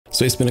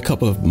So it's been a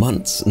couple of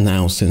months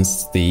now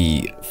since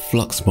the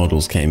Flux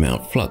models came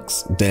out,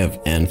 Flux Dev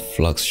and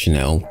Flux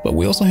Chanel, but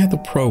we also have the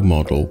Pro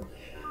model,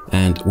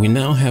 and we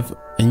now have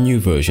a new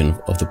version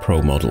of the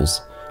Pro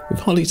models. We've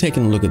hardly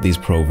taken a look at these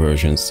Pro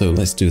versions, so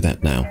let's do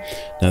that now.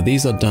 Now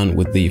these are done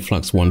with the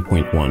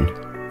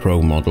Flux1.1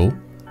 Pro model,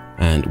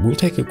 and we'll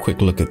take a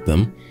quick look at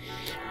them.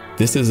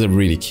 This is a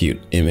really cute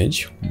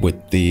image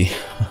with the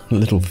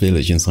little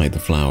village inside the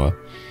flower.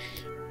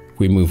 If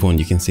we move on,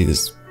 you can see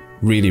this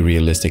really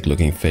realistic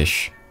looking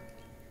fish.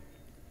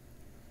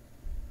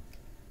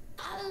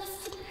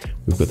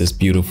 We've got this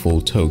beautiful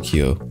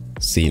Tokyo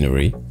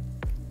scenery.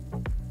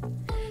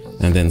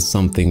 And then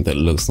something that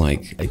looks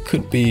like it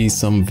could be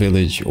some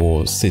village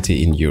or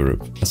city in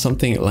Europe.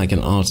 Something like an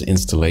art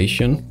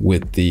installation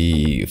with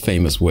the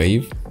famous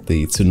wave,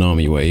 the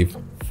tsunami wave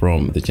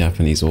from the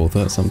Japanese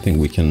author, something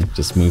we can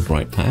just move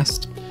right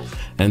past.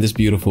 And this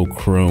beautiful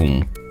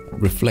chrome,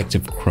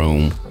 reflective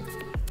chrome,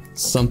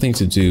 something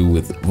to do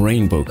with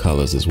rainbow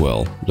colors as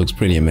well. Looks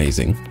pretty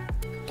amazing.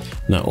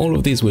 Now all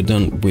of these were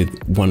done with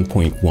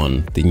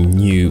 1.1, the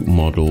new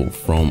model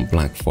from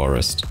Black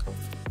Forest.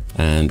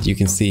 And you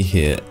can see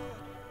here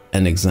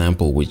an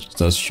example which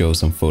does show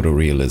some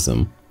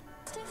photorealism.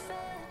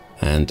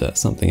 And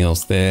something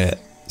else there,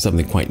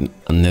 something quite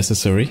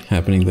unnecessary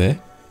happening there.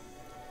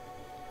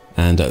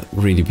 And a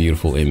really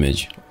beautiful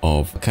image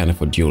of kind of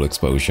a dual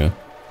exposure.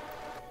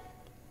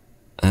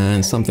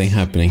 And something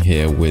happening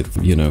here with,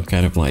 you know,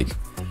 kind of like,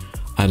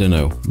 I don't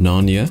know,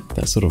 Narnia,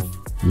 that sort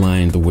of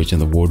Lion, the Witch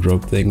and the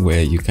Wardrobe thing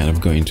where you kind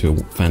of go into a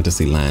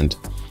fantasy land.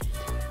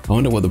 I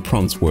wonder what the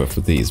prompts were for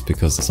these,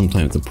 because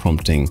sometimes the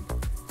prompting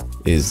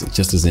is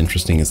just as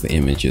interesting as the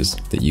images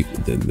that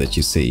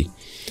you see.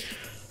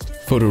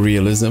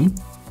 Photorealism.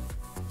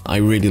 I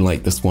really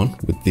like this one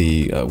with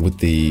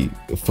the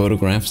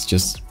photographs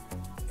just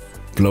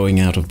blowing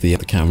out of the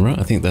camera.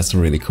 I think that's a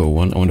really cool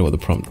one. I wonder what the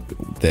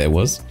prompt there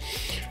was.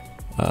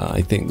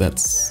 I think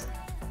that's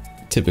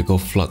typical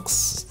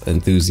Flux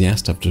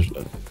enthusiast. After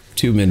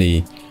too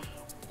many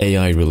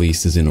AI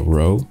releases in a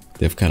row,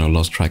 they've kind of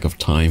lost track of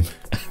time.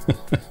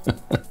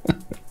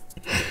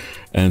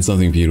 And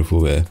something beautiful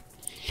there.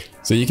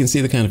 So you can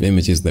see the kind of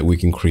images that we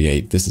can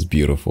create. This is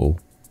beautiful.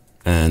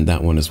 And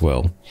that one as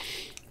well.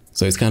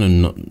 So it's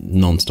kind of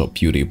non-stop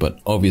beauty, but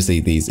obviously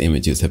these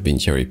images have been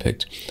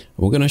cherry-picked.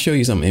 We're going to show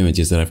you some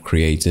images that I've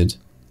created,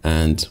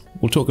 and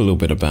we'll talk a little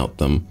bit about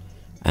them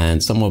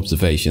and some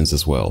observations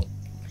as well.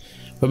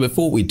 But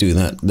before we do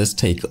that, let's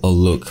take a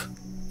look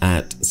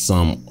at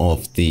some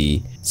of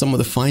the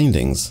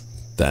findings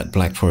that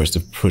Black Forest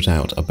have put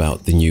out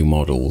about the new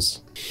models.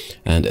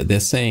 And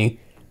they're saying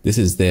this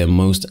is their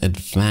most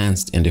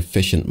advanced and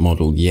efficient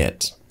model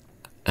yet.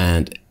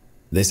 And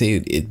they say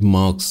it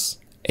marks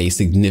a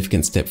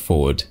significant step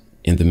forward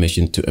in the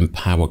mission to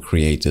empower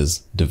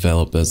creators,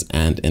 developers,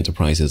 and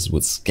enterprises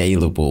with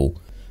scalable,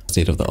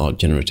 state-of-the-art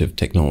generative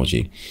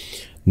technology.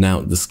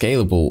 Now, the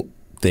scalable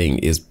thing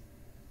is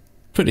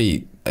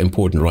pretty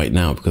important right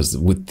now, because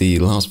with the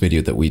last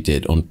video that we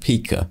did on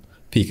Pika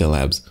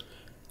Labs,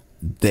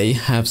 they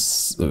have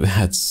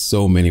had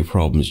so many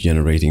problems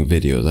generating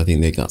videos. I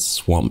think they got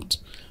swamped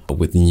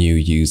with new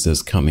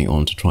users coming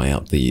on to try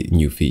out the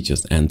new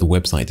features, and the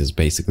website is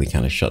basically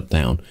kind of shut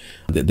down.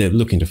 They're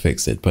looking to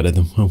fix it, but at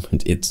the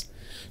moment it's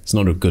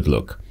not a good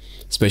look,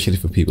 especially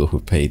for people who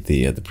paid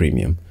the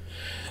premium.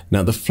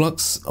 Now the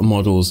Flux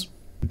models,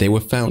 they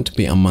were found to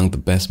be among the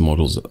best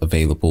models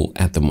available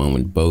at the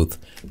moment, both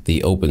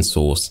the open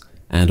source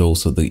and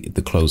also the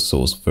closed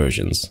source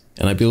versions.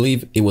 And I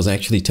believe it was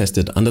actually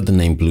tested under the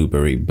name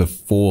Blueberry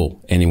before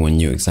anyone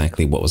knew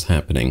exactly what was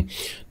happening.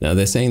 Now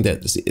they're saying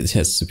that it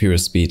has superior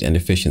speed and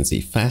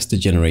efficiency, faster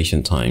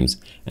generation times,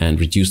 and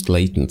reduced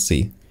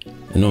latency.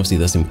 And obviously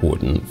that's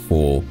important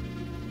for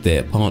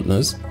their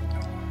partners.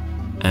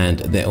 And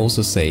they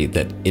also say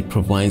that it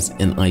provides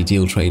an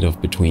ideal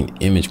trade-off between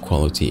image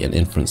quality and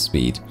inference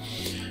speed.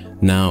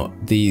 Now,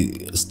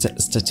 the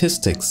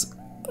statistics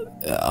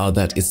are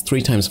that it's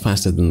 3 times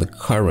faster than the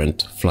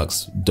current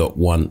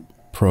Flux1.1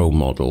 Pro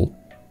model,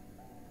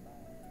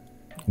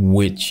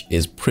 which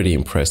is pretty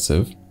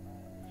impressive.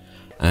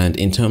 And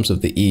in terms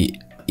of the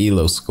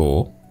ELO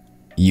score,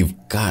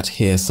 you've got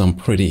here some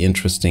pretty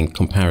interesting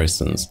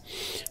comparisons.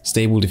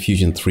 Stable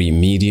Diffusion 3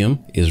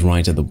 Medium is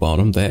right at the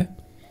bottom there.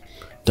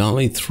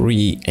 DALL-E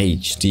 3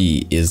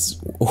 HD is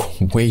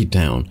way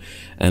down,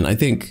 and I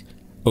think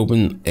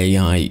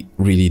OpenAI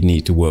really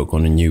need to work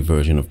on a new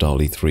version of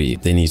DALL-E 3.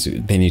 They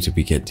need to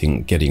be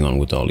getting on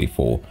with DALL-E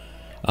 4.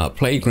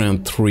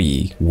 Playground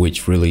 3,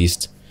 which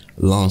released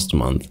last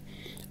month,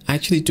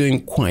 actually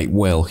doing quite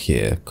well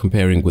here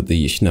comparing with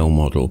the Chanel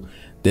model.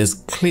 There's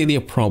clearly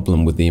a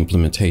problem with the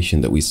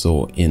implementation that we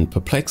saw in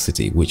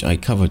Perplexity, which I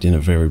covered in a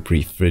very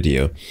brief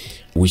video,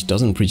 which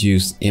doesn't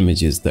produce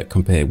images that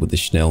compare with the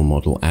Chanel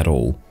model at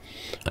all.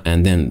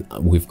 And then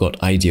we've got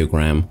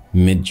Ideogram,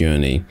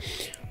 Midjourney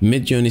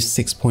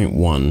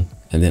 6.1,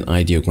 and then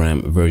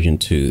Ideogram version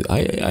 2.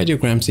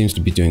 Ideogram seems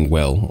to be doing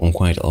well on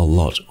quite a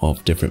lot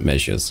of different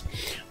measures,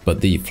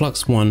 but the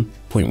Flux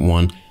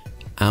 1.1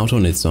 out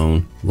on its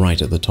own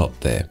right at the top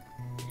there.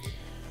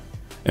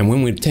 And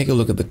when we take a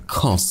look at the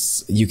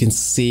costs, you can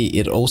see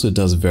it also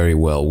does very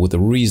well with a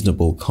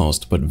reasonable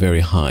cost, but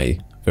very high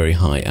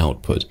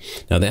output.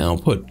 Now the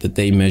output that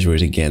they measure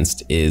it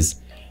against is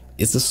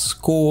a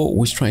score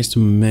which tries to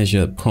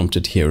measure prompt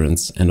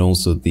adherence and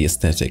also the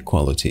aesthetic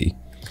quality.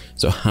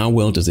 So how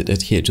well does it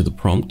adhere to the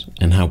prompt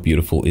and how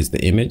beautiful is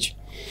the image?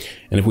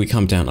 And if we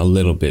come down a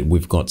little bit,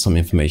 we've got some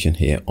information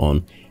here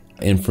on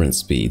inference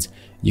speeds.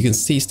 You can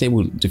see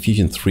Stable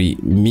Diffusion 3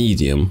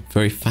 medium,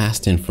 very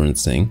fast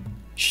inferencing.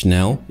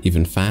 Schnell,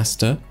 even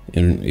faster,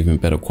 even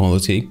better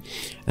quality.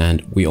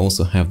 And we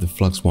also have the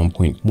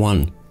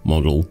Flux1.1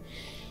 model,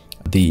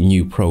 the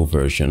new Pro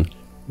version.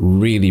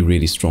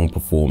 Really strong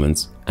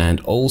performance,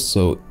 and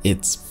also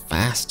it's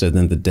faster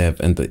than the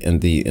Dev and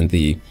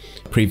the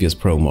previous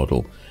Pro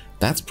model.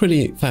 That's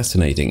pretty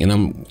fascinating, and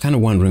I'm kind of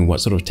wondering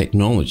what sort of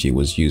technology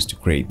was used to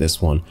create this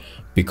one,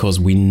 because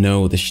we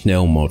know the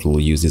Schnell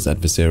model uses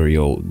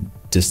adversarial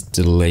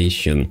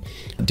distillation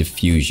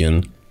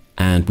diffusion,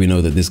 and we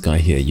know that this guy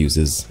here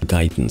uses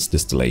guidance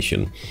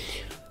distillation.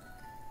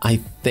 I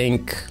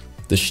think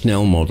the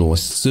Schnell model,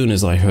 as soon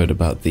as I heard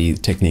about the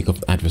technique of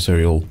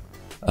adversarial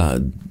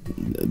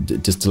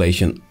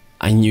distillation,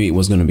 I knew it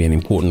was going to be an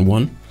important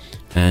one,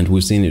 and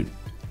we've seen it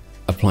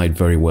applied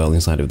very well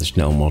inside of the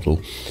Schnell model.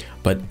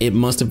 But it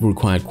must have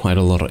required quite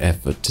a lot of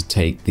effort to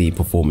take the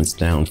performance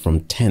down from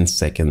 10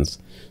 seconds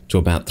to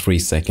about 3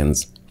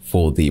 seconds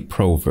for the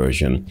Pro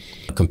version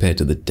compared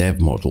to the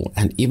Dev model,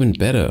 and even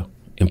better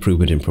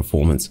improvement in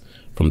performance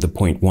from the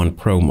 0.1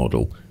 Pro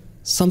model.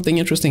 Something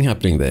interesting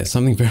happening there,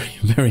 something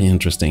very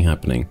interesting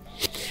happening.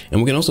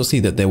 And we can also see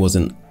that there was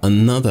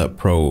another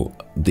Pro,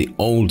 the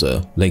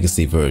older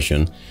legacy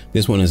version.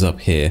 This one is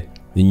up here,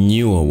 the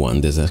newer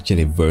one. There's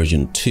actually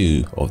version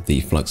 2 of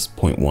the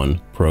Flux1.1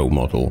 Pro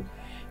model.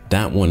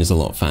 That one is a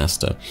lot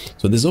faster.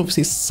 So there's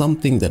obviously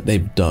something that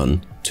they've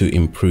done to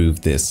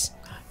improve this.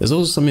 There's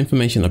also some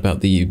information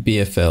about the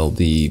BFL,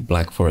 the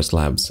Black Forest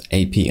Labs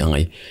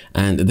API,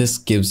 and this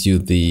gives you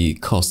the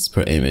costs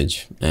per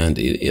image, and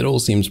it all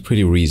seems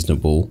pretty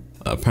reasonable.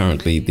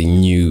 Apparently the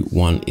new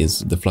one is,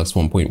 the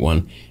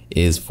Flux1.1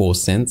 is 4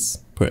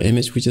 cents per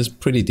image, which is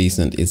pretty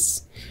decent.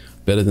 It's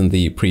better than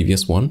the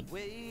previous one,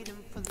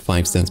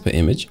 5 cents per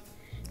image.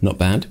 Not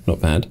bad, not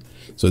bad.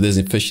 So there's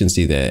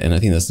efficiency there, and I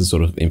think that's the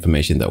sort of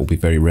information that will be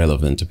very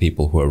relevant to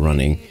people who are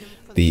running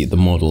the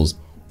models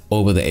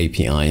over the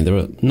API, and there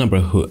are a number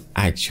who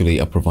actually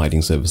are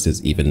providing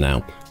services even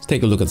now. Let's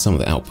take a look at some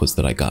of the outputs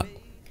that I got.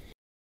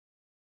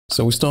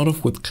 So we start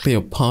off with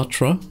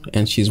Cleopatra,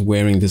 and she's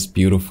wearing this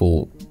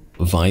beautiful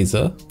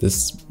visor,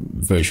 this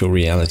virtual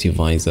reality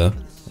visor,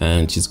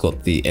 and she's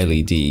got the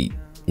LED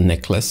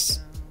necklace.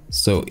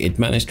 So it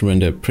managed to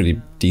render a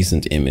pretty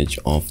decent image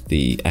of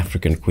the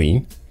African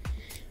queen.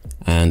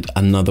 And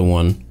another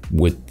one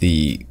with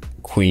the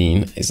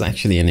queen is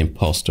actually an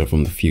imposter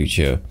from the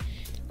future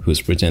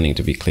who's pretending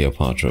to be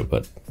Cleopatra,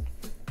 but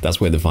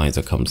that's where the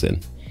visor comes in.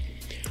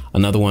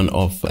 Another one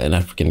of an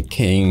African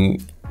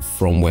king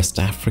from West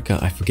Africa.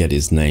 I forget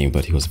his name,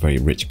 but he was a very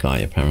rich guy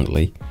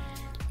apparently.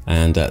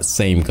 And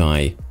same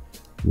guy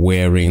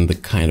wearing the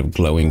kind of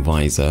glowing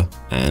visor,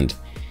 and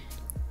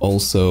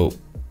also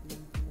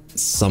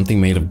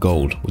something made of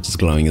gold, which is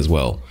glowing as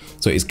well.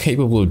 So it's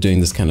capable of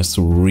doing this kind of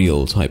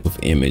surreal type of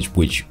image,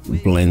 which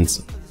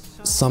blends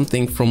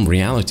something from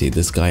reality.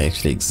 This guy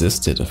actually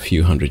existed a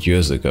few hundred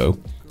years ago,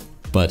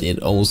 but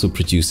it also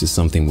produces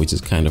something which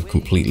is kind of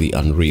completely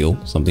unreal,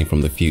 something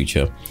from the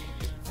future.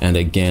 And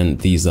again,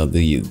 these are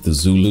the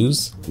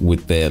Zulus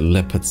with their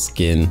leopard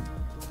skin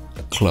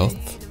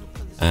cloth,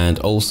 and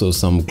also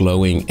some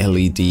glowing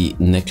LED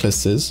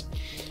necklaces.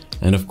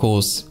 And of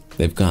course,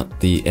 they've got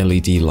the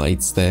LED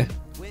lights there.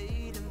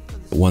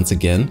 Once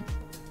again,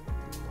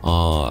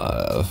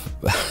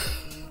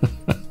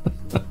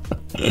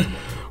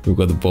 we've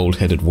got the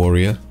bald-headed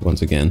warrior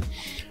once again.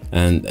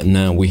 And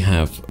now we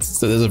have,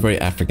 so there's a very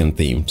African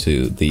theme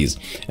to these.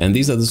 And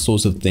these are the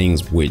sorts of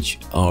things which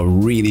are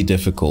really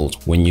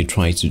difficult when you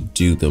try to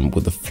do them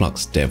with the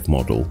Flux Dev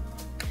model.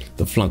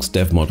 The Flux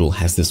Dev model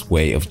has this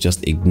way of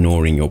just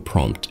ignoring your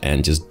prompt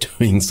and just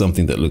doing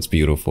something that looks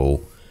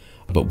beautiful,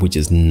 but which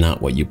is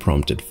not what you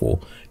prompted for.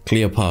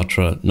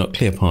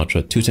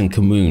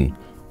 Tutankhamun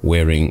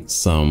wearing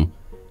some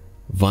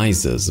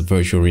visors,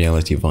 virtual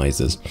reality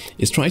visors,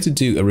 is trying to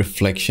do a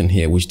reflection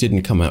here which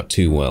didn't come out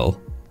too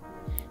well.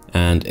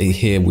 And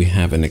here we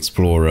have an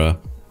explorer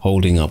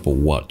holding up a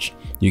watch.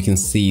 You can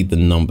see the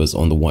numbers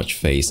on the watch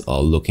face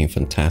are looking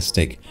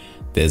fantastic.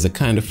 There's a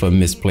kind of a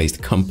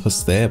misplaced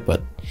compass there,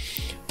 but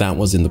that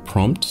was in the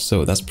prompt,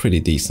 so that's pretty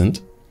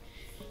decent.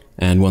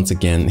 And once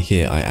again,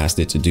 here I asked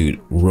it to do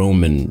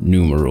Roman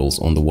numerals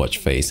on the watch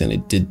face, and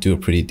it did do a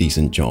pretty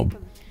decent job.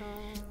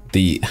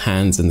 The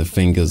hands and the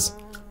fingers,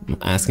 I'm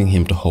asking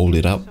him to hold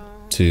it up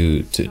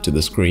to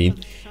the screen,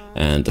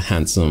 and the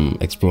handsome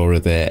explorer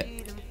there,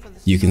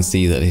 you can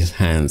see that his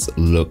hands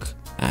look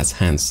as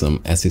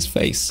handsome as his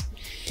face.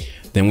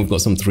 Then we've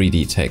got some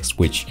 3D text,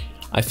 which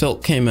I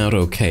felt came out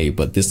okay,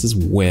 but this is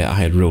where I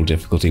had real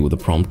difficulty with the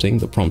prompting.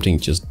 The prompting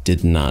just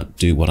did not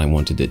do what I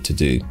wanted it to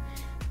do.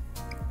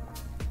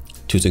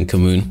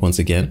 Tutankhamun once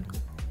again.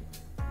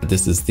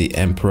 This is the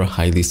Emperor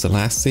Haile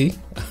Selassie.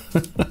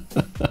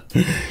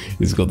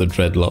 He's got the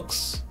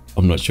dreadlocks.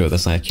 I'm not sure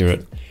that's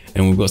accurate.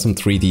 And we've got some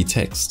 3D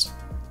text.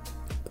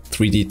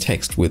 3D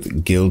text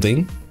with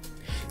gilding.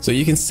 So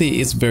you can see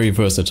it's very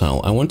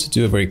versatile. I want to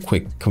do a very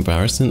quick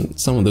comparison.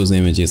 Some of those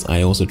images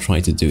I also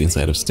tried to do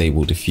inside of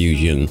Stable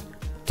Diffusion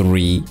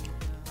 3,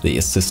 the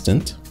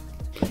assistant.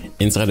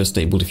 Inside of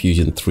Stable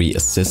Diffusion 3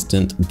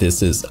 Assistant,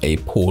 this is a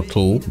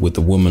portal with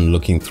a woman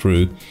looking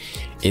through.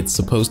 It's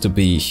supposed to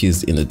be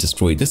she's in a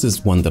destroyed. This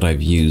is one that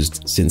I've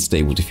used since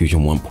Stable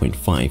Diffusion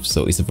 1.5.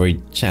 So it's a very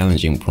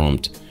challenging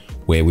prompt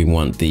where we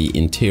want the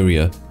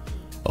interior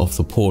of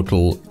the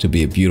portal to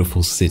be a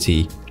beautiful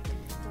city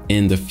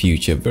in the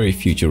future, very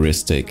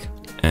futuristic.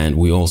 And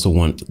we also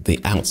want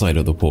the outside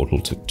of the portal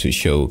to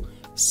show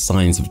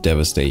signs of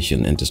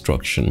devastation and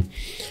destruction.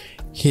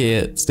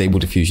 Here, Stable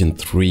Diffusion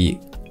 3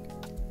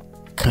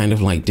 kind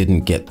of like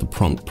didn't get the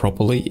prompt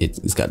properly.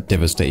 It's got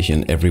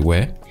devastation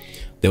everywhere.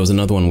 There was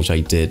another one which I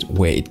did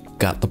where it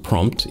got the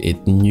prompt.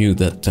 It knew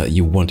that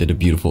you wanted a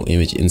beautiful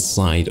image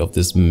inside of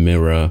this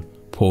mirror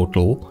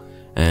portal,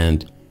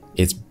 and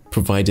it's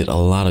provided a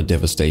lot of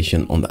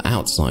devastation on the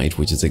outside,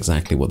 which is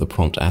exactly what the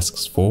prompt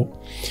asks for.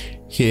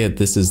 Here,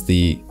 this is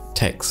the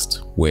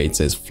text where it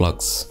says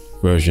Flux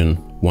version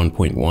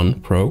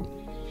 1.1 Pro,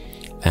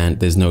 and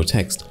there's no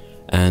text.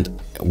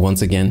 And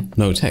once again,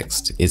 no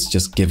text. It's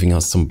just giving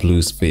us some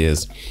blue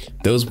spheres.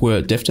 Those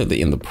were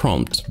definitely in the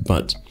prompt,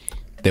 but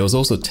there was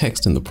also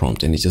text in the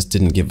prompt and it just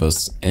didn't give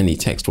us any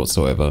text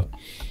whatsoever.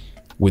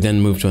 We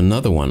then moved to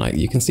another one.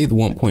 You can see the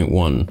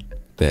 1.1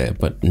 there,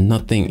 but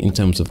nothing in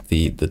terms of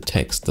the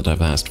text that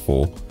I've asked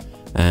for.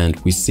 And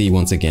we see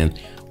once again,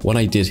 what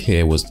I did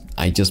here was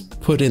I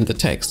just put in the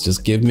text.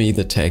 Just give me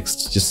the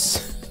text,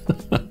 just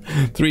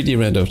 3D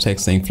render of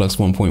text saying Flux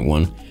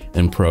 1.1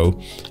 and Pro,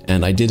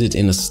 and I did it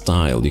in a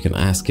style. You can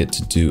ask it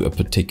to do a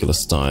particular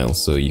style,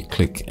 so you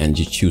click and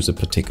you choose a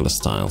particular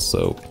style.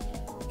 So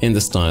in the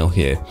style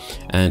here,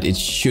 and it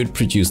should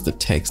produce the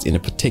text in a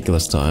particular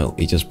style.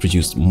 It just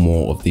produced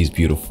more of these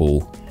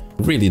beautiful,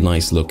 really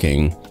nice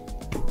looking,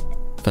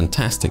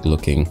 fantastic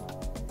looking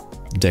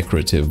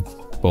decorative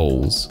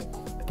bowls,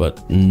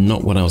 but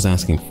not what I was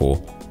asking for.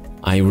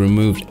 I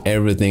removed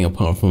everything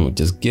apart from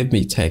just give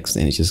me text,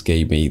 and it just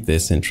gave me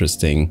this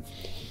interesting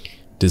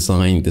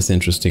design, this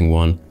interesting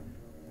one.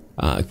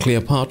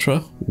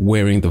 Cleopatra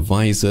wearing the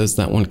visors,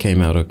 that one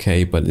came out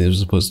okay, but it was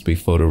supposed to be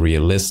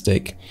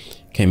photorealistic,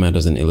 came out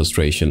as an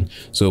illustration.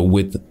 So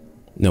with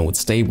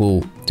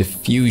Stable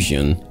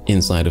Diffusion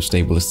inside of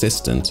Stable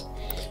Assistant,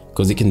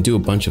 because it can do a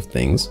bunch of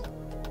things,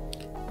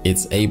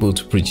 it's able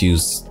to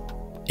produce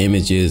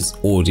images,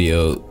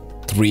 audio,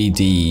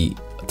 3D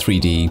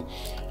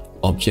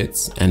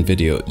objects and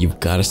video. You've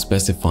got to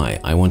specify,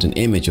 I want an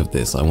image of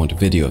this, I want a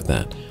video of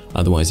that.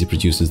 Otherwise it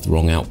produces the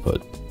wrong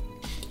output.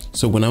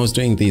 So when I was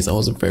doing these, I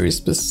was very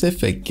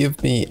specific.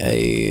 Give me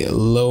a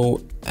low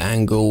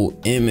angle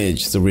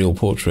image, surreal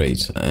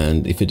portrait.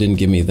 And if it didn't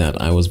give me that,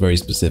 I was very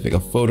specific, a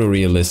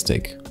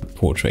photorealistic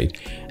portrait.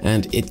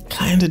 And it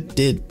kind of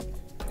did,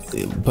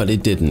 but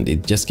it didn't.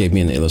 It just gave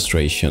me an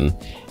illustration,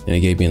 and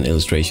it gave me an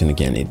illustration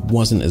again. It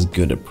wasn't as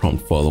good at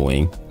prompt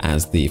following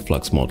as the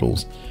Flux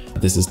models.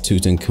 This is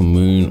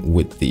Tutankhamun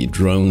with the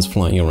drones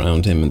flying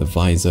around him and the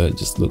visor. It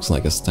just looks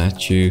like a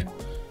statue.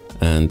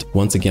 And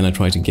once again, I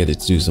tried to get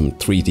it to do some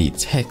 3D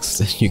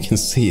text, and you can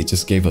see it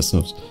just gave us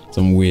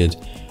some weird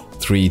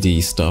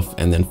 3D stuff.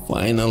 And then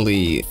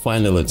finally,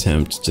 final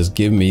attempt, just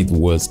give me the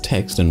words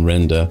text and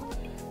render,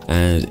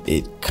 and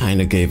it kind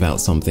of gave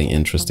out something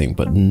interesting,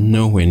 but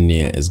nowhere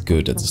near as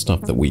good as the stuff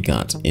that we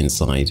got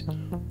inside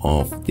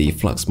of the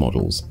Flux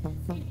models.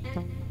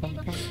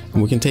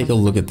 And we can take a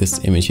look at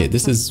this image here.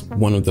 This is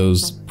one of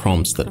those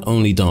prompts that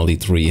only DALL-E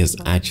 3 has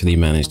actually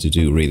managed to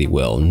do really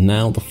well.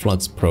 Now the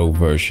Flux Pro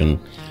version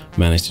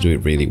managed to do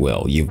it really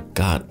well. You've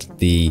got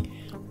the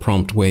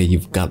prompt where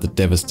you've got the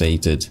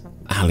devastated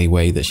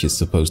alleyway that she's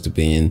supposed to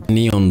be in,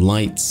 neon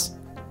lights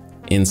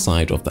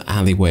inside of the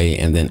alleyway,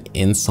 and then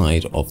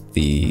inside of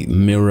the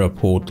mirror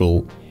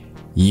portal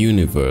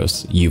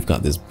universe, you've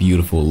got this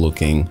beautiful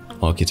looking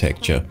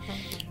architecture,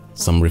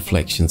 some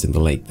reflections in the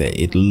lake there.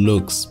 It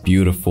looks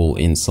beautiful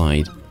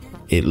inside,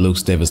 it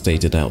looks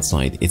devastated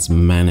outside. It's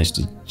managed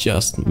to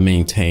just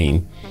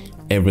maintain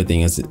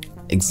everything as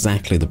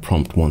exactly the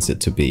prompt wants it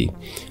to be.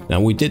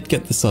 Now we did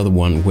get this other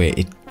one where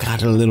it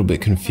got a little bit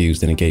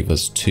confused, and it gave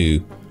us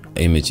two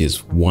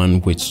images,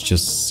 one which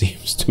just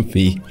seems to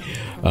be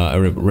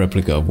a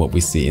replica of what we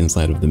see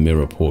inside of the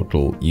mirror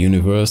portal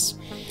universe,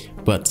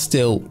 but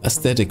still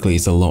aesthetically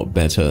it's a lot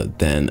better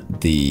than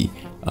the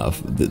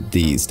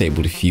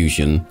Stable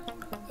Diffusion.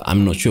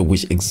 I'm not sure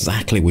which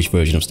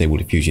version of Stable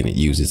Diffusion it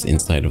uses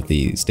inside of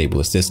the Stable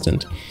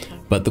Assistant,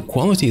 but the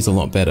quality is a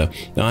lot better.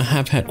 Now I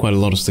have had quite a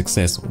lot of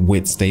success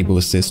with Stable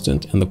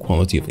Assistant and the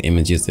quality of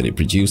images that it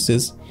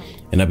produces,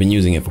 and I've been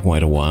using it for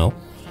quite a while.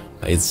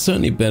 It's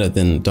certainly better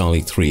than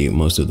DALL-E 3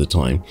 most of the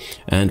time.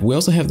 And we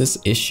also have this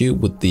issue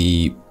with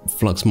the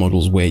Flux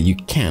models where you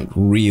can't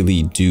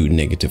really do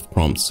negative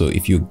prompts. So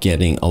if you're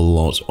getting a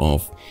lot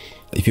of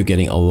if you're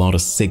getting a lot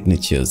of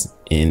signatures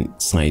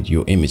inside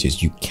your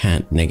images, you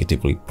can't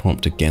negatively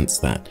prompt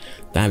against that.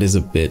 That is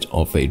a bit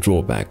of a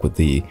drawback with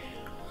the,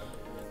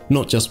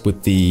 not just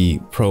with the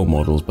Pro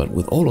models, but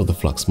with all of the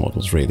Flux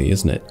models really,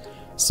 isn't it?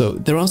 So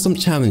there are some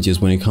challenges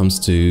when it comes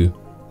to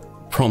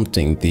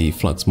prompting the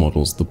Flux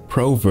models. The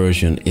Pro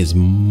version is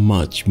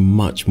much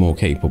more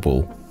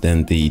capable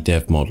than the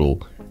Dev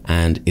model,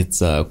 and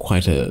it's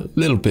quite a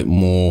little bit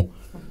more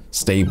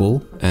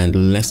stable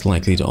and less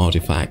likely to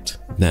artifact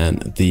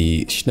than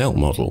the Schnell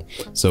model.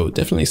 So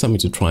definitely something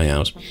to try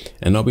out,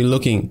 and I'll be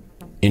looking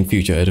in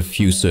future at a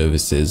few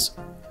services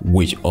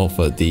which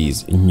offer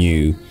these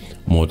new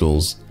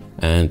models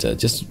and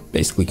just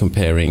basically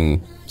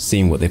comparing,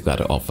 seeing what they've got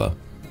to offer.